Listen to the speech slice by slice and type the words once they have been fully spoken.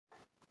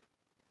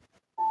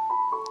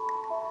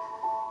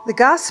The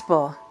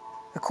Gospel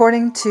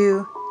according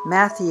to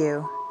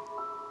Matthew,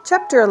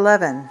 chapter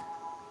 11.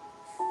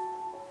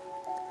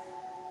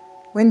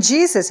 When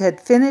Jesus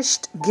had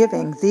finished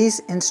giving these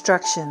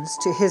instructions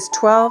to his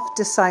 12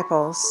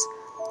 disciples,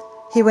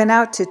 he went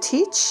out to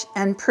teach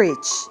and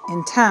preach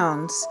in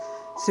towns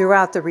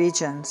throughout the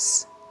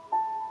regions.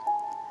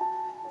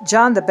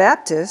 John the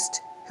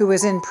Baptist, who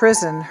was in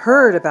prison,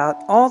 heard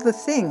about all the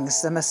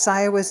things the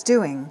Messiah was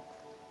doing.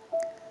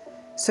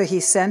 So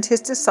he sent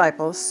his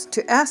disciples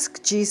to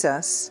ask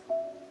Jesus,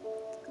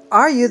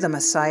 "Are you the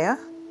Messiah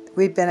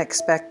we've been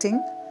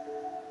expecting,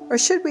 or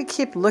should we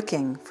keep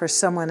looking for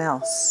someone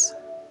else?"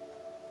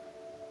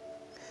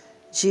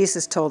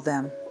 Jesus told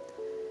them,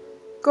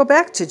 "Go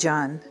back to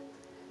John.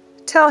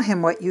 Tell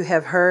him what you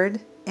have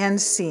heard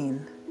and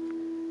seen.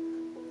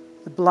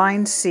 The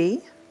blind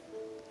see,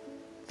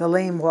 the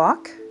lame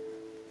walk,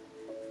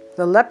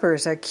 the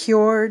lepers are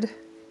cured,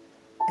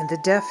 and the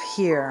deaf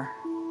hear.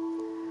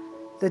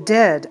 The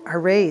dead are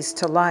raised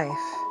to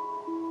life,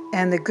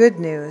 and the good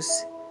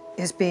news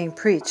is being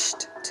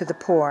preached to the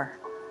poor.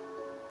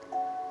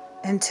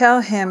 And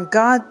tell him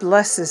God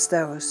blesses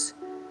those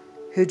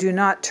who do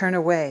not turn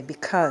away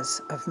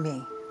because of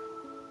me."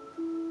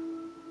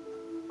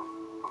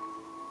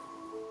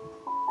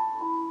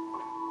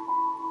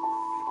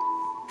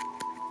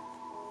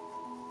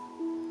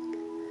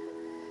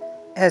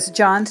 As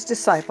John's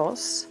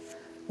disciples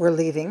were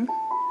leaving,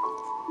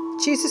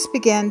 Jesus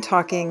began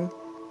talking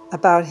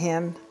about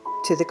him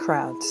to the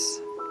crowds.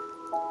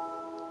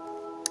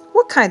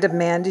 "What kind of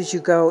man did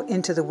you go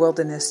into the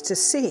wilderness to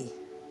see?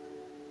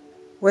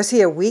 Was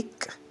he a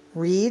weak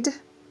reed,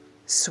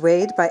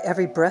 swayed by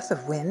every breath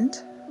of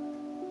wind?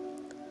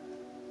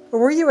 Or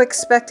were you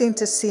expecting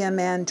to see a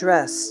man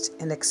dressed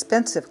in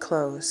expensive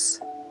clothes?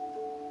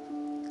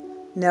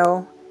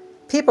 No,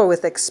 people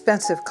with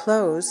expensive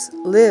clothes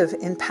live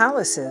in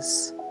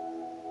palaces.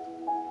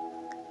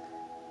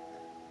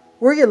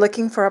 Were you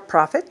looking for a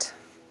prophet?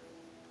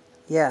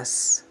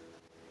 Yes,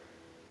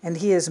 and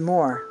he is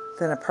more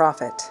than a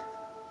prophet.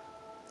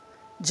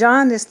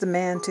 John is the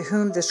man to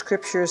whom the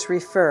scriptures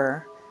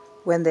refer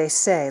when they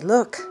say,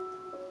 'Look,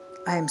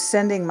 I am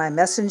sending my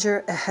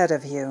messenger ahead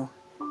of you,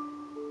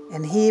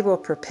 and he will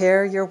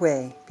prepare your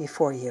way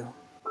before you.'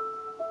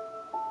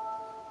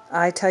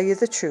 I tell you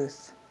the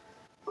truth,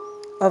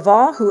 of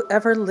all who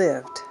ever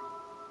lived,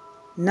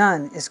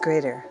 none is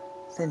greater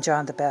than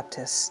John the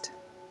Baptist.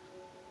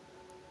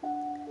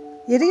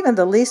 Yet even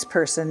the least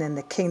person in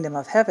the kingdom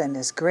of heaven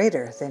is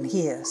greater than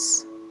he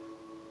is.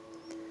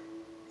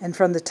 And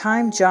from the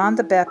time John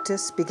the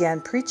Baptist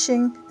began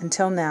preaching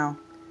until now,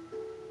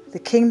 the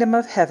kingdom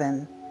of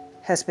heaven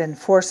has been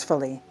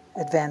forcefully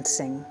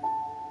advancing,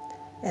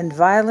 and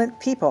violent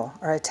people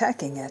are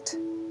attacking it.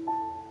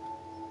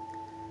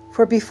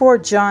 For before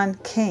John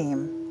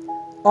came,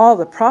 all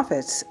the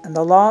prophets and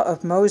the law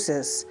of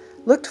Moses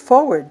looked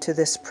forward to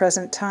this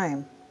present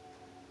time.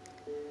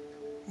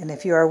 And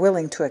if you are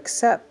willing to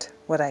accept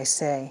what I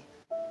say,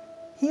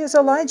 he is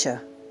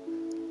Elijah,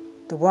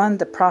 the one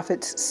the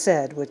prophets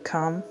said would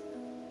come.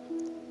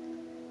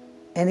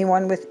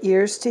 Anyone with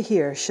ears to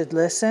hear should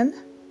listen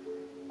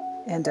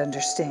and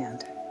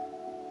understand."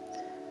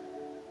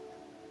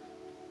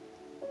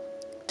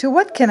 To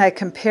what can I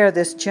compare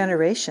this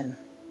generation?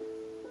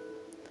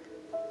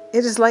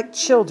 It is like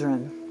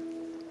children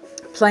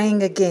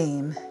playing a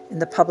game in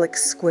the public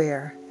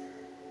square.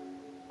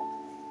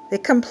 They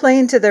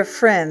complain to their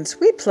friends,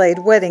 "We played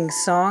wedding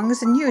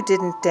songs and you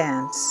didn't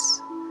dance.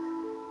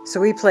 So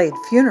we played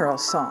funeral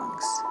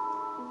songs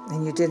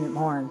and you didn't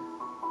mourn."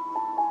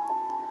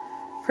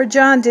 For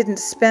John didn't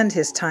spend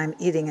his time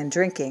eating and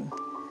drinking,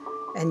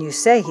 and you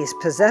say he's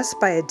possessed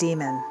by a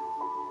demon.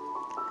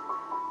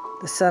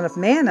 The Son of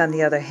Man, on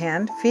the other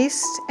hand,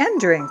 feasts and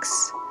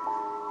drinks,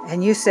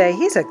 and you say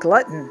he's a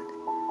glutton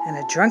and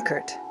a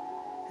drunkard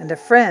and a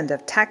friend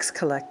of tax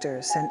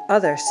collectors and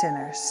other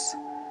sinners.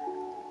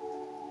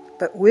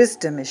 But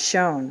wisdom is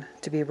shown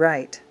to be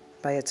right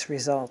by its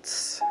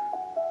results.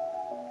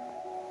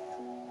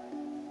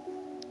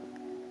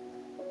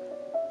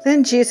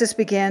 Then Jesus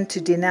began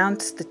to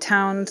denounce the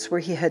towns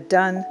where he had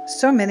done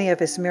so many of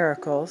his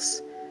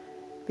miracles,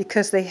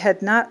 because they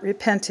had not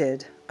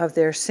repented of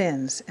their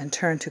sins and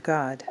turned to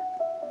God.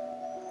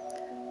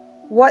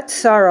 "What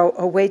sorrow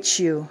awaits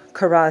you,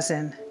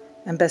 Chorazin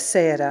and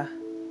Bethsaida?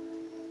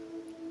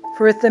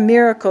 For if the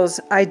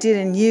miracles I did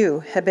in you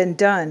had been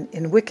done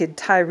in wicked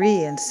Tyre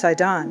and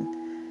Sidon,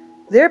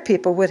 their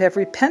people would have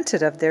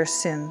repented of their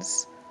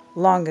sins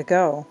long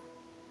ago,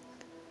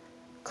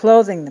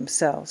 clothing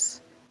themselves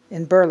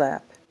in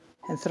burlap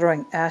and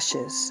throwing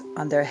ashes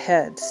on their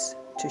heads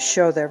to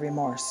show their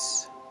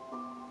remorse.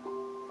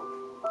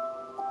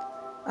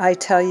 I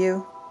tell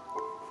you,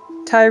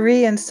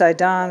 Tyre and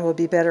Sidon will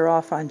be better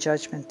off on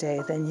Judgment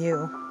Day than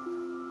you.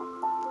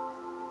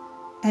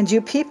 And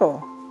you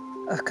people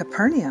of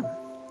Capernaum,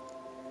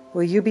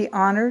 will you be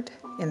honored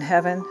in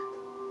heaven?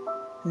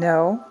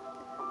 No,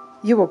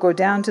 you will go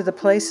down to the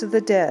place of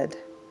the dead.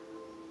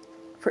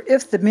 For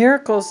if the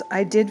miracles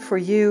I did for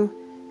you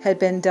had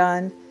been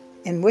done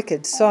in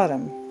wicked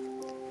Sodom,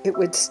 it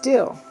would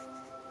still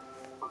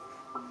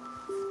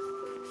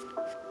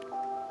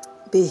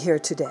be here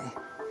today.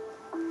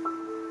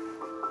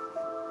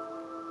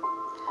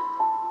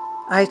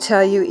 I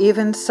tell you,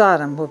 even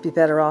Sodom will be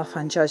better off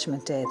on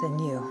Judgment Day than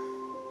you.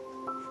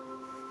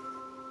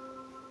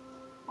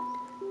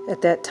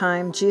 At that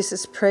time,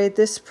 Jesus prayed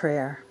this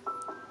prayer: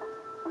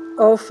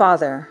 O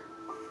Father,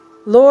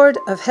 Lord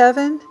of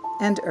heaven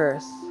and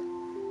earth,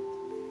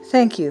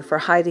 thank you for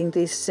hiding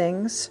these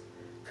things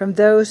from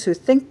those who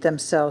think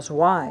themselves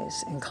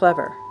wise and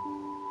clever,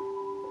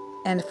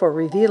 and for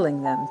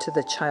revealing them to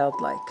the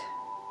childlike.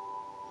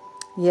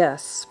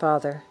 Yes,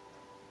 Father,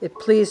 it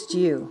pleased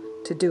you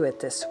to do it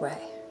this way.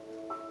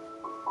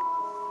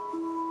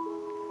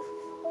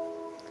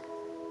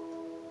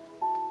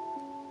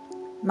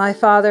 My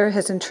Father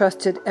has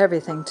entrusted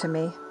everything to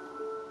me.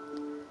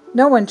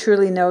 No one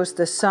truly knows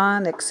the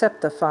Son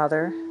except the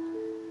Father,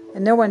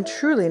 and no one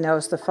truly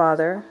knows the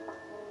Father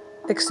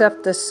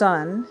except the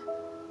Son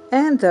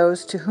and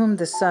those to whom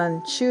the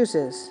Son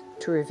chooses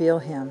to reveal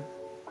him.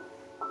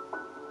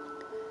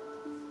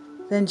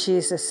 Then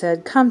Jesus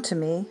said, Come to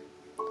me,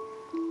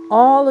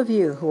 all of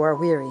you who are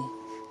weary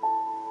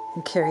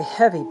and carry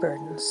heavy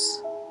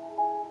burdens,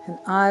 and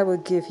I will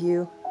give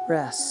you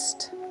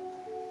rest.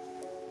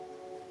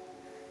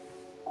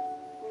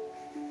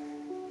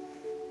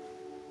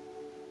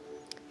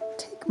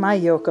 Take my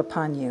yoke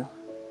upon you.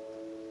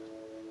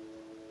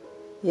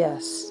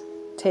 Yes,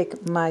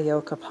 take my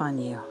yoke upon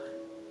you.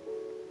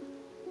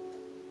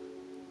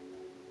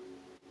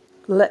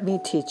 Let me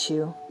teach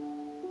you,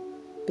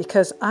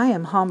 because I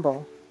am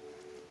humble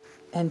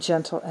and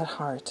gentle at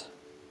heart,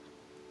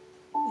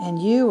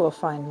 and you will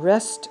find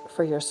rest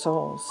for your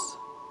souls.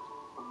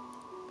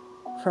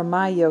 For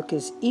my yoke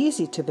is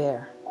easy to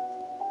bear,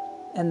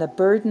 and the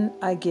burden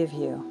I give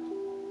you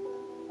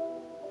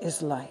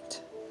is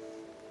light.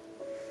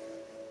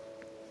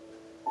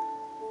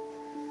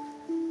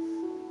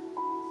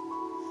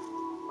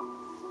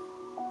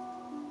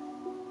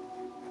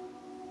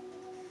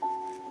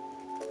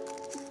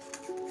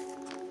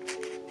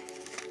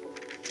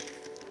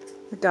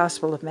 The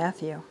Gospel of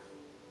Matthew.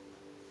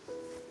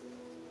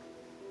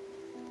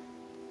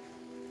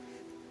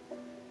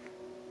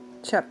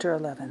 Chapter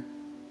 11.